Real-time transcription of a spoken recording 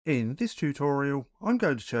In this tutorial, I'm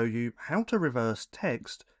going to show you how to reverse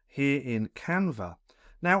text here in Canva.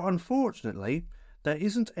 Now, unfortunately, there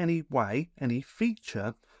isn't any way, any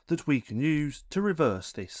feature that we can use to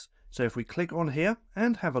reverse this. So if we click on here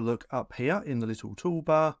and have a look up here in the little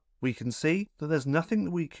toolbar, we can see that there's nothing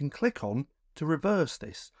that we can click on to reverse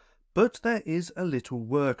this. But there is a little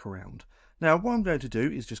workaround. Now, what I'm going to do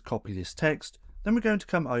is just copy this text, then we're going to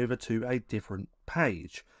come over to a different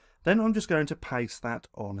page. Then I'm just going to paste that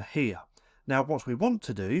on here. Now what we want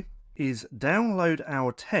to do is download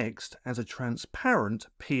our text as a transparent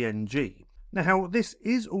PNG. Now this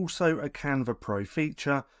is also a Canva Pro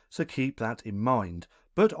feature, so keep that in mind.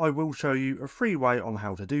 But I will show you a free way on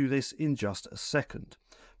how to do this in just a second.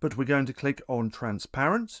 But we're going to click on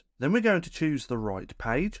transparent, then we're going to choose the right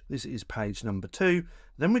page. This is page number 2.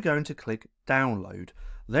 Then we're going to click download.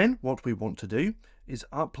 Then what we want to do is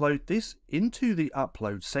upload this into the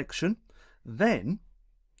upload section. Then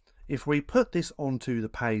if we put this onto the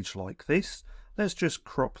page like this, let's just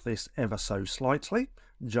crop this ever so slightly,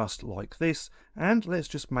 just like this, and let's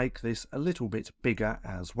just make this a little bit bigger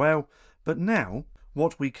as well. But now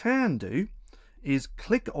what we can do is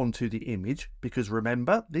click onto the image, because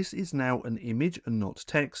remember this is now an image and not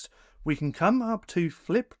text. We can come up to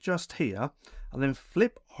flip just here and then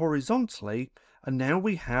flip horizontally, and now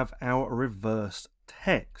we have our reverse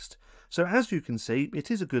text. So as you can see, it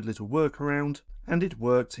is a good little workaround and it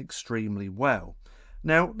works extremely well.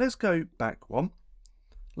 Now let's go back one.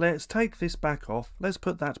 Let's take this back off, let's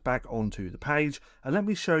put that back onto the page, and let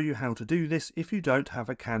me show you how to do this if you don't have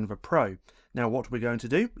a Canva Pro. Now what we're going to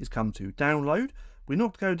do is come to download. We're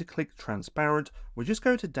not going to click transparent, we're just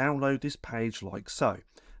going to download this page like so.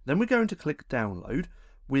 Then we're going to click download.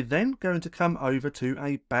 We're then going to come over to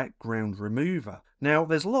a background remover. Now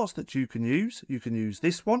there's lots that you can use. You can use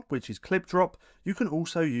this one, which is Clip Drop. You can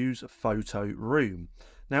also use Photo Room.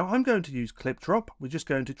 Now I'm going to use Clip Drop. We're just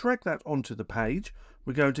going to drag that onto the page.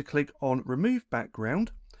 We're going to click on Remove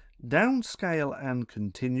Background, Downscale and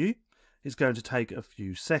Continue. It's going to take a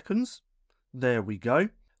few seconds. There we go.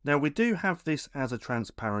 Now we do have this as a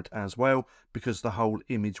transparent as well because the whole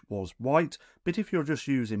image was white, but if you're just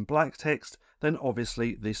using black text, then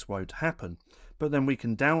obviously this won't happen. But then we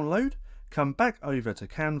can download, come back over to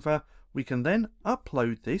Canva, we can then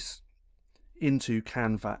upload this into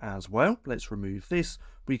Canva as well. Let's remove this.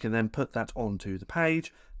 We can then put that onto the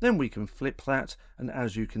page, then we can flip that, and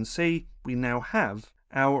as you can see, we now have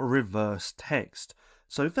our reverse text.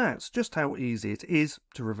 So that's just how easy it is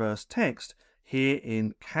to reverse text here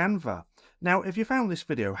in Canva. Now if you found this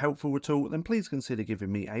video helpful at all, then please consider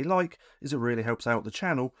giving me a like, as it really helps out the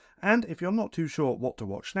channel, and if you're not too sure what to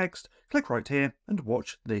watch next, click right here and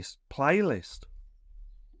watch this playlist.